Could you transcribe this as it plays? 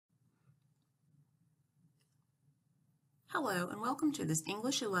Hello and welcome to this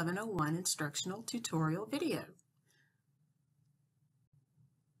English 1101 instructional tutorial video.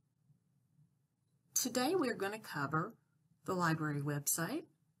 Today we are going to cover the library website,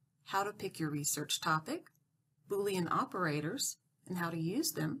 how to pick your research topic, Boolean operators and how to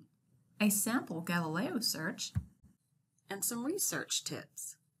use them, a sample Galileo search, and some research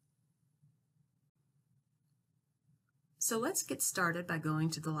tips. So let's get started by going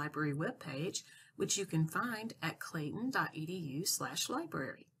to the library webpage, which you can find at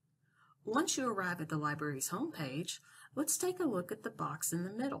clayton.edu/library. Once you arrive at the library's homepage, let's take a look at the box in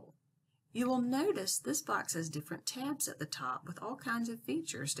the middle. You will notice this box has different tabs at the top with all kinds of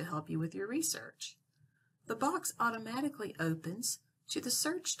features to help you with your research. The box automatically opens to the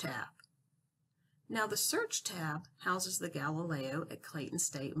Search tab. Now the Search tab houses the Galileo at Clayton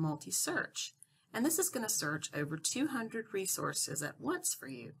State Multi-Search, and this is going to search over 200 resources at once for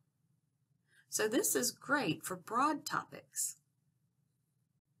you. So this is great for broad topics.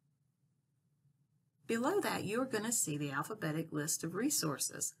 Below that, you're going to see the alphabetic list of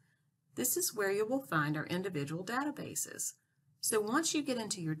resources. This is where you will find our individual databases. So once you get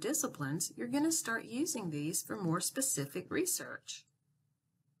into your disciplines, you're going to start using these for more specific research.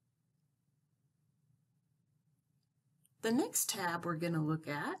 The next tab we're going to look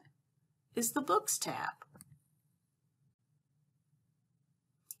at is the Books tab.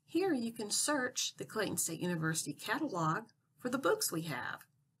 Here you can search the Clayton State University catalog for the books we have.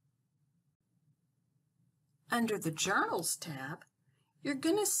 Under the Journals tab, you're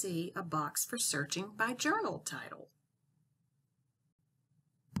going to see a box for searching by journal title.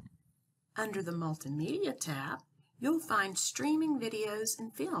 Under the Multimedia tab, you'll find streaming videos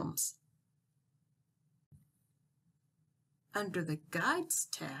and films. Under the Guides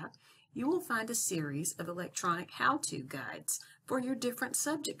tab, you will find a series of electronic how-to guides for your different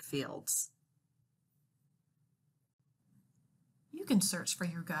subject fields. You can search for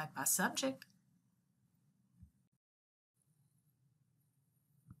your guide by subject.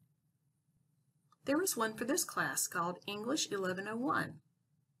 There is one for this class called English 1101.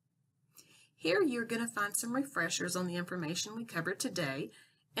 Here you're going to find some refreshers on the information we covered today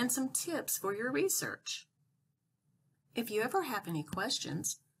and some tips for your research. If you ever have any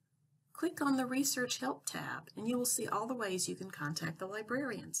questions, click on the Research Help tab and you will see all the ways you can contact the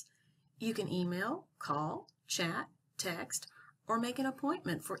librarians. You can email, call, chat, text, or make an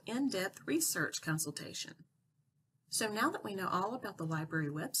appointment for in-depth research consultation. So now that we know all about the library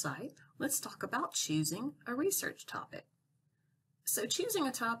website, let's talk about choosing a research topic. So choosing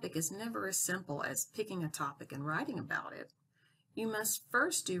a topic is never as simple as picking a topic and writing about it. You must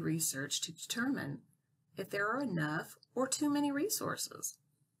first do research to determine if there are enough or too many resources.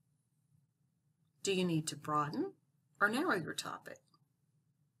 Do you need to broaden or narrow your topic?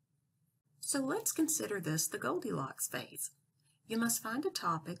 So let's consider this the Goldilocks phase. You must find a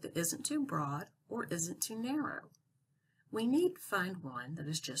topic that isn't too broad or isn't too narrow. We need to find one that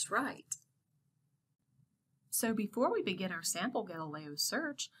is just right. So before we begin our sample Galileo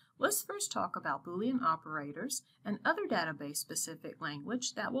search, let's first talk about Boolean operators and other database-specific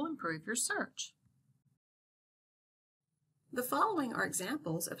language that will improve your search. The following are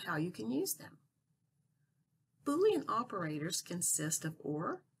examples of how you can use them. Boolean operators consist of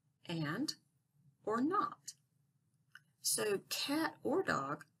or, and, or not. So cat or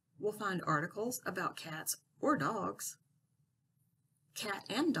dog will find articles about cats or dogs. Cat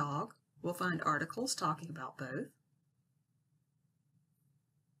and dog will find articles talking about both.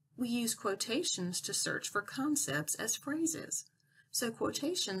 We use quotations to search for concepts as phrases. So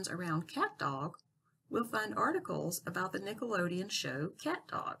quotations around cat dog will find articles about the Nickelodeon show Cat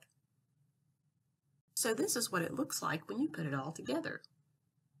Dog. So this is what it looks like when you put it all together.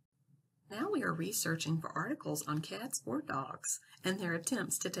 Now we are researching for articles on cats or dogs and their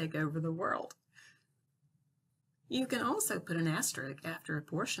attempts to take over the world. You can also put an asterisk after a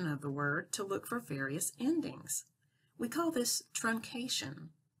portion of the word to look for various endings. We call this truncation.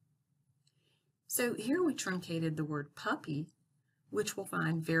 So here we truncated the word puppy, which will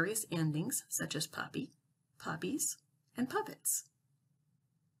find various endings such as puppy, puppies, and puppets.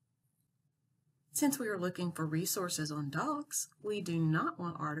 Since we are looking for resources on dogs, we do not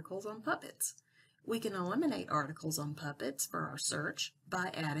want articles on puppets. We can eliminate articles on puppets for our search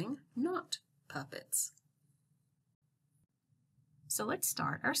by adding not puppets. So let's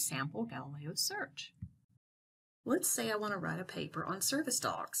start our sample Galileo search. Let's say I want to write a paper on service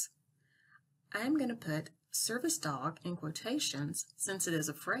dogs. I am going to put service dog in quotations since it is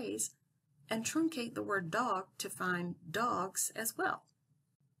a phrase and truncate the word dog to find dogs as well.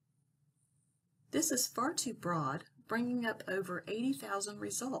 This is far too broad, bringing up over 80,000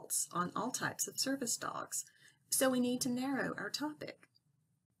 results on all types of service dogs. So we need to narrow our topic.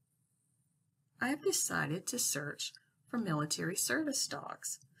 I have decided to search for military service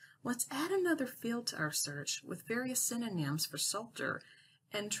dogs. Let's add another field to our search with various synonyms for soldier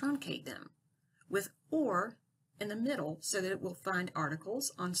and truncate them with "or" in the middle so that it will find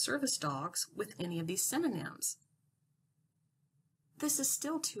articles on service dogs with any of these synonyms. This is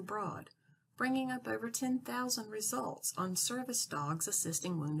still too broad, bringing up over 10,000 results on service dogs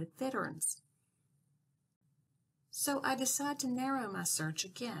assisting wounded veterans. So I decide to narrow my search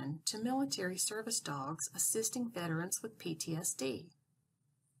again to military service dogs assisting veterans with PTSD.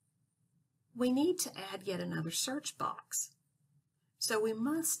 We need to add yet another search box. So we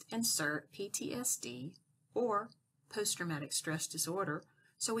must insert PTSD or post-traumatic stress disorder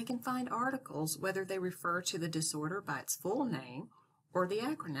so we can find articles whether they refer to the disorder by its full name or the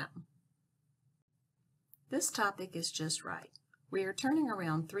acronym. This topic is just right. We are turning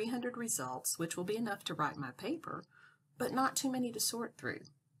around 300 results, which will be enough to write my paper, but not too many to sort through.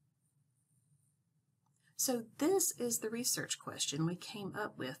 So this is the research question we came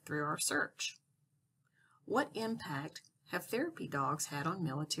up with through our search. What impact have therapy dogs had on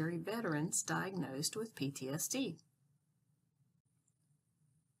military veterans diagnosed with PTSD?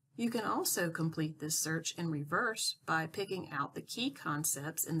 You can also complete this search in reverse by picking out the key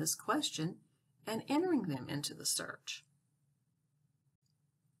concepts in this question and entering them into the search.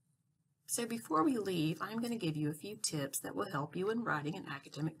 So before we leave, I'm going to give you a few tips that will help you in writing an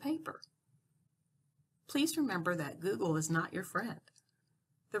academic paper. Please remember that Google is not your friend.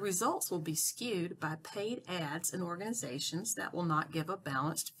 The results will be skewed by paid ads and organizations that will not give a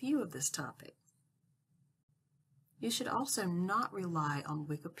balanced view of this topic. You should also not rely on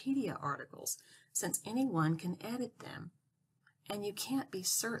Wikipedia articles, since anyone can edit them, and you can't be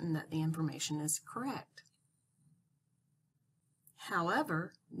certain that the information is correct.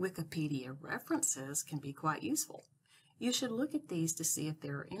 However, Wikipedia references can be quite useful. You should look at these to see if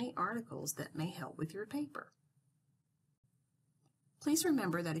there are any articles that may help with your paper. Please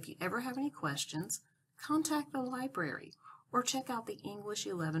remember that if you ever have any questions, contact the library or check out the English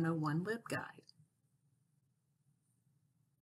 1101 LibGuide.